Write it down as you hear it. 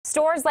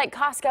Stores like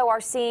Costco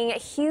are seeing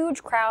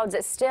huge crowds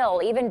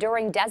still, even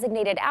during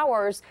designated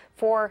hours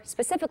for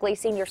specifically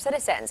senior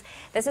citizens.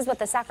 This is what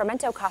the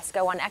Sacramento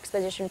Costco on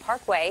Exposition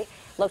Parkway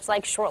looked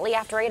like shortly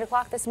after 8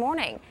 o'clock this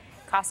morning.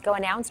 Costco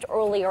announced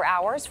earlier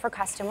hours for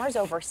customers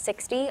over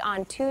 60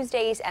 on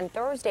Tuesdays and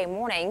Thursday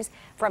mornings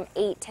from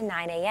 8 to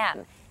 9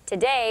 a.m.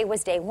 Today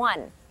was day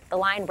one. The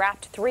line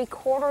wrapped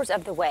 3/4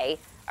 of the way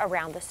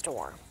around the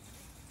store.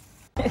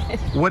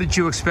 What did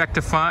you expect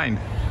to find?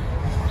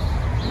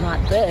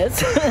 Not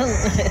this.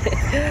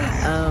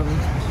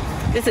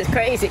 This is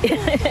crazy.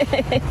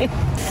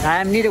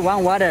 I need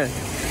one water.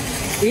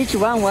 Each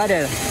one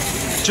water.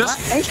 Just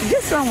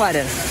one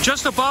water.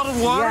 Just a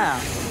bottled water?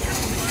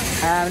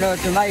 Yeah. No,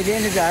 to my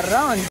dinner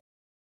around.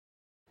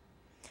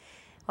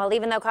 Well,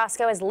 even though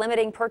Costco is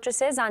limiting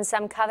purchases on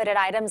some coveted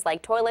items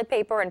like toilet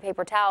paper and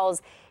paper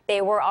towels, they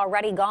were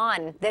already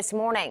gone this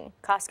morning.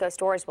 Costco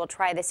stores will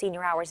try the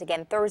senior hours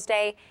again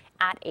Thursday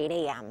at 8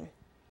 a.m.